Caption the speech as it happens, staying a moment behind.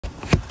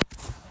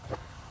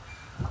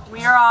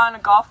We are on a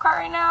golf cart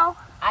right now.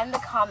 I'm the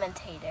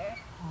commentator.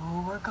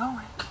 Oh, we're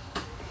going.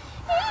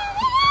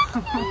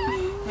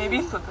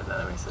 Maybe flip it the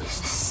other way. So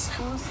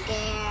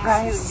scared.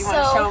 Guys, you want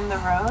to show them the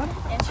road?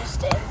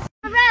 Interesting.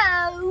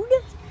 Road.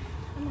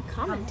 I'm a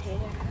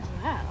commentator.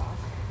 Wow.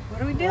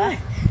 What are we doing?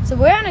 So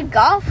we're on a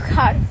golf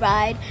cart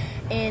ride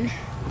in.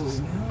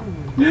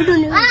 We're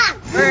in.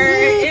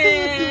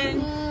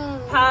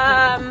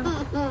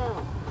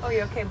 Oh,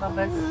 you okay,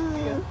 Bubba's?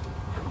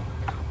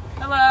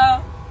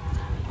 Hello.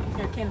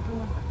 Here, Ken, put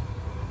him on.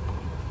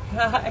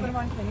 Hi. Put him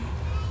on, Kenny.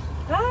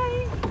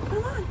 Hi. Put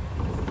him on.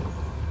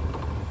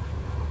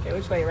 Okay,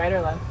 which way? Right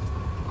or left?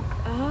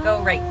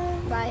 Go right.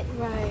 Right.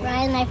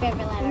 Right is my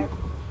favorite letter.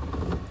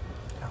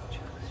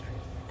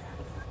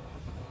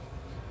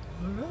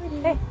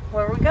 Hey,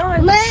 where are we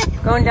going?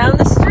 Going down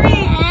the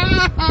street.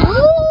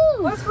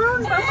 What's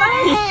wrong,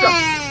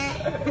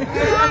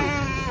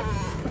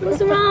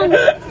 What's wrong?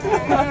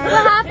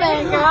 What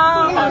happened?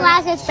 His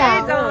glasses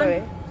fell.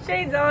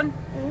 Shades on.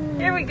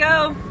 Here we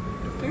go.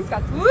 Who's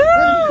got the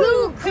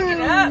Woo! Pick it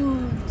up.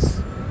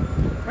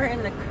 We're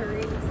in the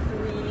Curry 3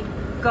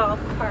 golf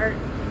cart.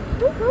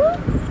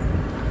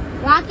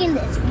 Rocking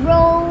this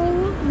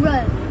road.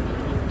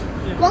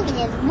 Walking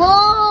this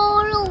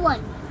roll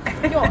one. I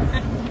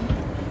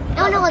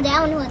want to hold it.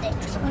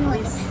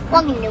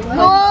 Walking the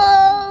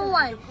roll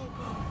one.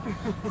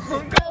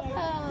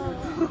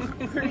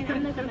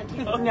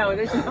 No,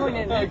 there's no one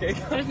in it. Okay.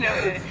 There's no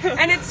one in it.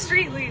 And it's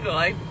street legal.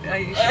 I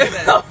should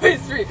have. Oh,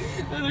 it's street.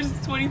 No, there's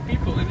 20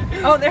 people in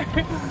it. Oh, there. Is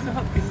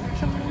there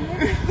someone in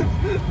there?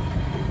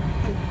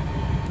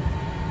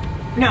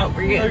 No,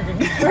 we're good.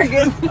 We're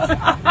good.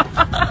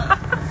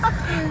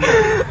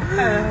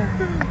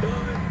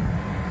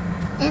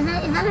 Is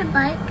that a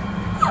bike?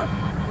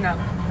 No.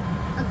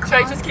 A car? Should I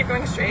just keep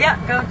going straight? Yeah,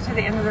 go to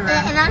the end of the road.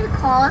 Is that a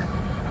car? Yeah.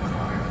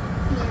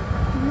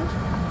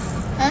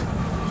 Huh?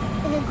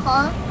 Is it a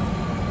car?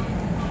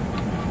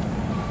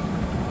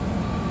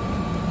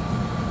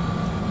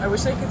 I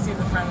wish I could see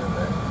the front of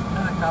the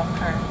golf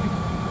cart.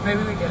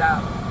 Maybe we get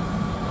out.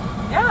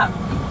 Yeah.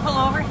 Pull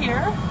over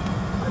here.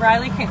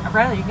 Riley, you're gonna come.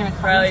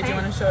 Riley, do you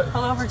want to show?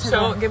 Pull over to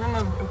the. Give him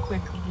a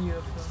quick view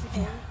of the.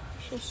 Yeah.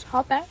 Just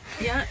hop back.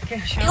 Yeah. Okay,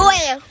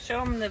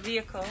 show him the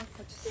vehicle,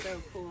 which is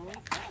so cool.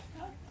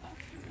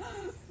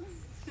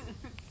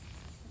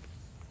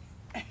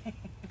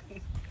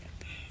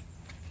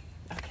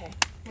 Okay.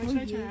 Where should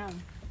I turn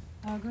around?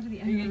 I'll go to the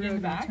Are end you of the gonna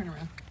road get in the and back? turn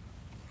around.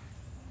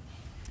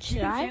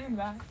 Should I? Stand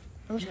back.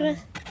 I'm just gonna.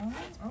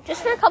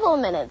 Just for a couple of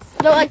minutes.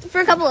 No, like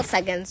for a couple of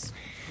seconds.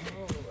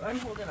 Oh, I'm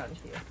holding on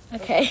to you.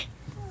 Okay.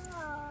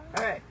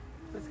 All right,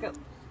 let's go.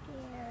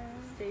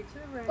 Stay to the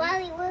right.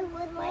 Wally,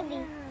 where's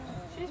Wendy?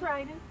 She's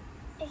riding.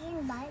 Is she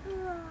in bike?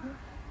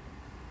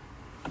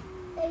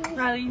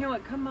 Riley, you know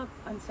what? Come up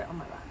and sit on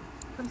my lap.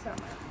 Come sit on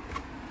my lap.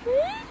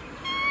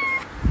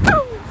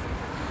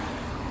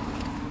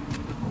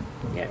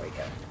 There we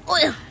go.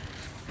 Oh,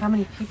 How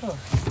many people?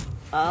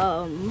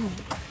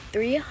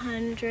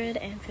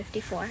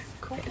 354.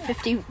 Cool.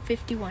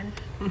 51.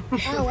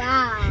 Oh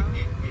wow,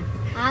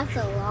 that's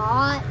a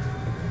lot.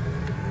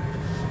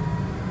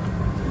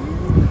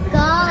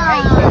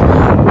 God.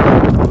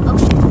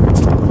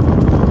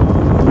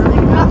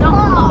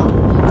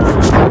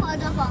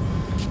 Don't fall.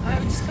 I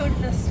would just go to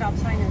the stop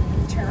sign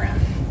and turn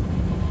around.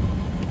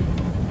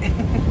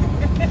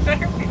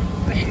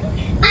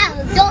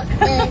 Don't.